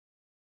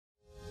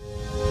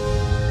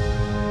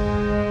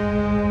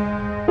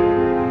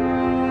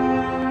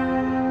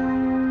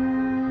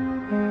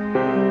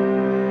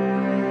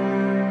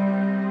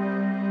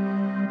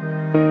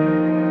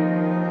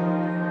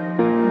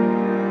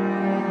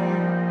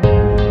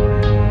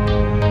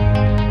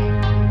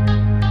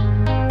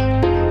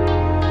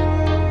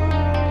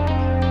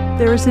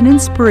There is an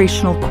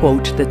inspirational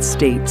quote that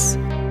states,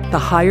 "The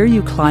higher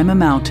you climb a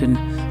mountain,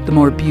 the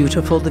more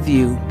beautiful the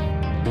view."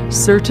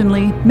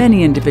 Certainly,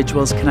 many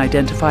individuals can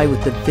identify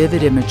with the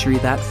vivid imagery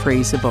that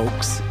phrase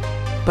evokes.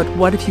 But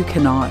what if you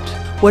cannot?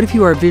 What if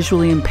you are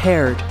visually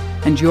impaired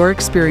and your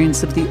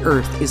experience of the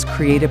earth is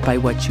created by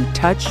what you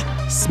touch,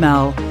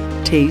 smell,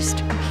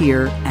 taste,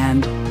 hear,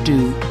 and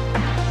do?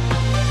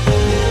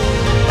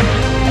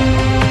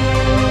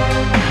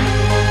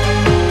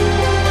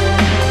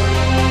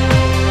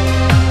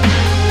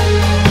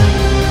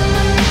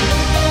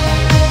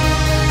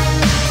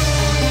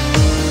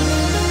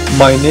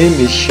 My name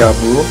is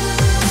Shabu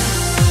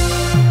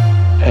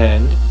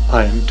and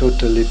I am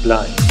totally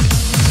blind.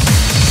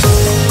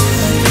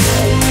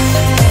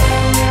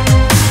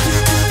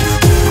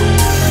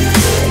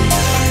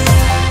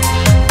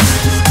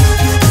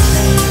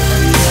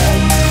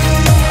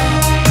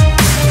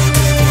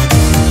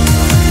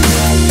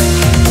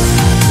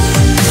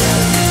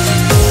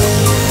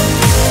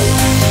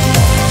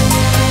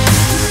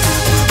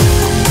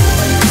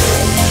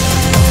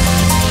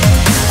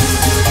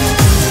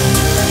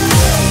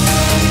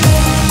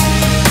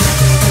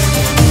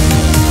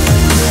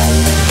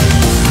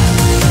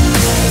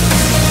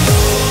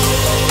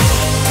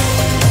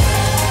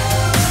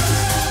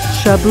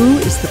 Shabu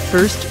is the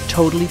first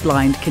totally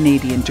blind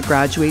Canadian to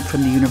graduate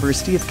from the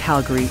University of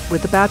Calgary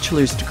with a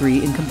bachelor's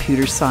degree in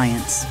computer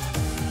science.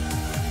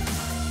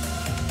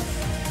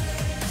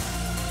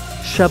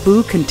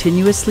 Shabu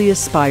continuously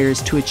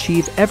aspires to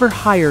achieve ever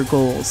higher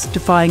goals,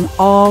 defying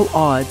all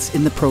odds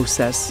in the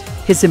process.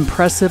 His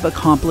impressive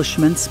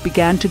accomplishments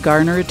began to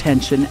garner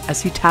attention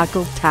as he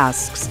tackled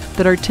tasks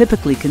that are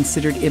typically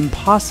considered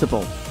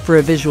impossible for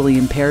a visually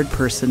impaired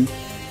person,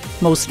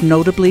 most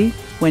notably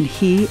when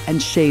he and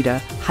Shada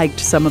hiked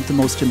some of the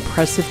most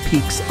impressive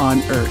peaks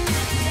on Earth.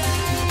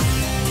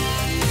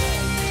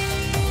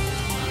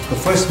 The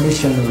first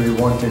mission we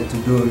wanted to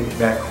do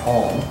back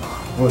home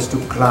was to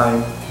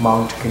climb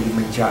Mount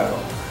Kilimanjaro,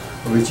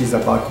 which is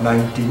about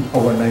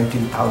over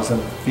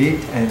 19,000 feet,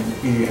 and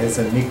it has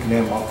a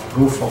nickname of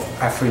Roof of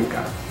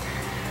Africa.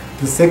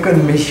 The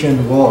second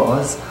mission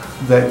was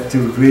that to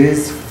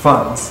raise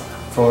funds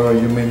for a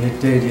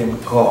humanitarian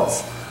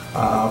cause,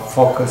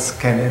 Focus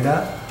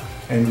Canada,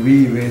 and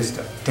we raised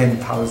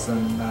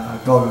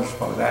 $10,000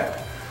 for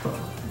that.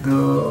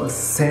 The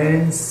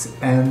sense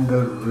and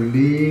the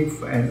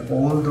relief and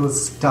all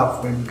those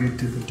stuff when we get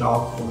to the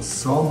top was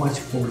so much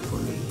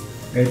fulfilling.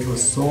 It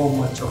was so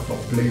much of a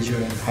pleasure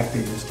and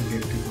happiness to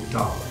get to the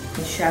top.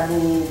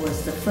 Shabu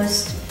was the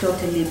first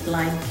totally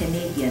blind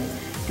Canadian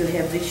to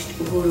have reached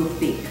Uhuru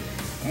Peak.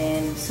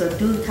 And so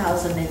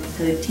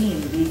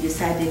 2013 we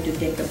decided to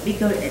take a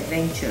bigger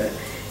adventure.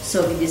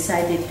 So we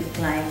decided to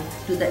climb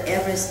to the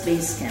Everest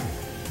base camp.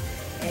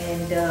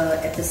 And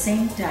at the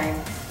same time,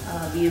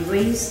 we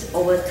raised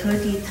over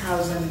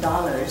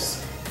 $30,000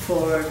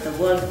 for the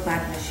World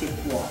Partnership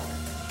Walk.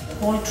 The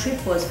whole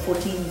trip was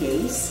 14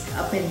 days,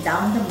 up and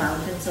down the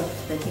mountains of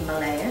the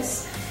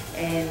Himalayas,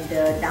 and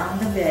down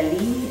the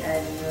valley,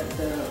 and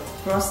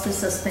across the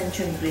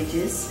suspension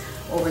bridges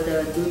over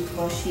the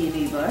Dudh-Koshi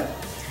River.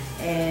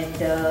 And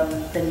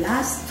the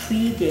last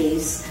 3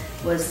 days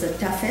was the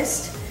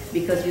toughest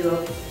because we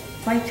were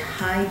quite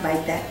high by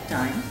that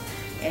time.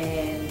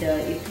 And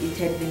it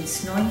had been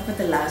snowing for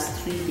the last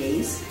 3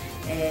 days,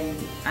 and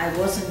I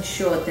wasn't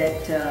sure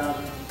that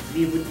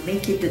we would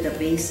make it to the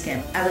base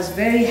camp. I was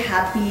very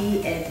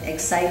happy and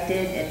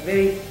excited and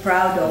very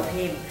proud of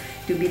him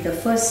to be the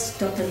first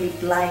totally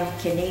blind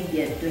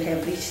Canadian to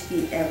have reached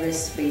the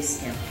Everest base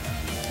camp.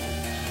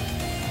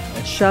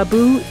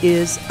 Shabu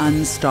is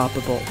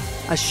unstoppable,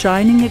 a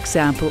shining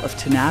example of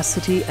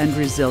tenacity and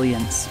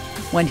resilience.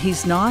 When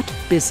he's not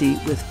busy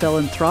with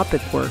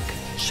philanthropic work,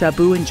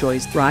 Shabu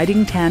enjoys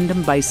riding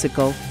tandem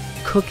bicycle,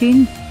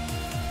 cooking,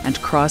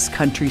 and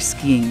cross-country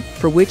skiing,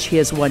 for which he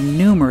has won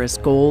numerous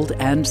gold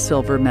and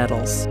silver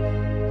medals.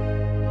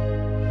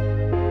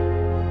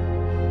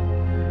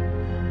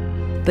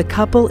 The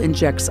couple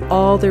injects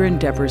all their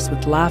endeavors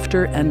with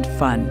laughter and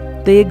fun.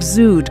 They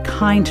exude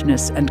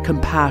kindness and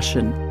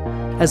compassion,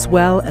 as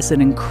well as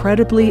an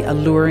incredibly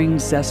alluring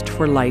zest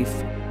for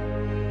life.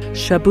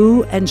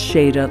 Shabu and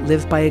Shada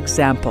live by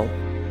example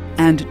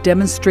and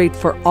demonstrate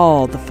for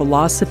all the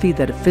philosophy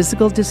that a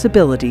physical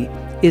disability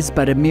is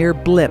but a mere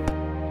blip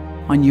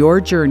on your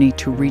journey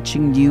to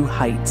reaching new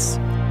heights.